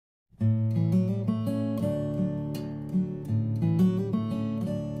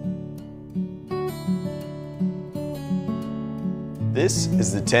This is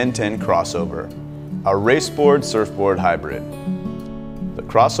the 1010 Crossover, a raceboard surfboard hybrid. The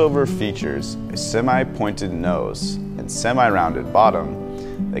Crossover features a semi-pointed nose and semi-rounded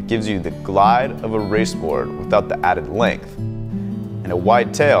bottom that gives you the glide of a raceboard without the added length, and a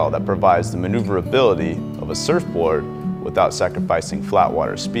wide tail that provides the maneuverability of a surfboard without sacrificing flat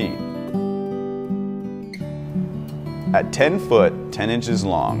water speed. At 10 foot 10 inches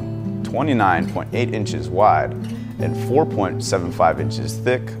long, 29.8 inches wide, and 4.75 inches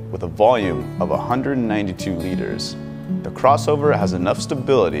thick with a volume of 192 liters, the Crossover has enough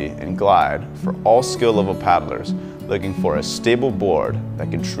stability and glide for all skill level paddlers looking for a stable board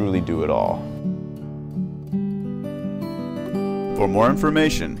that can truly do it all. For more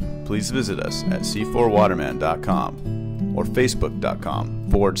information, please visit us at c4waterman.com or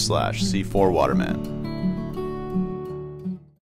facebook.com/c4waterman.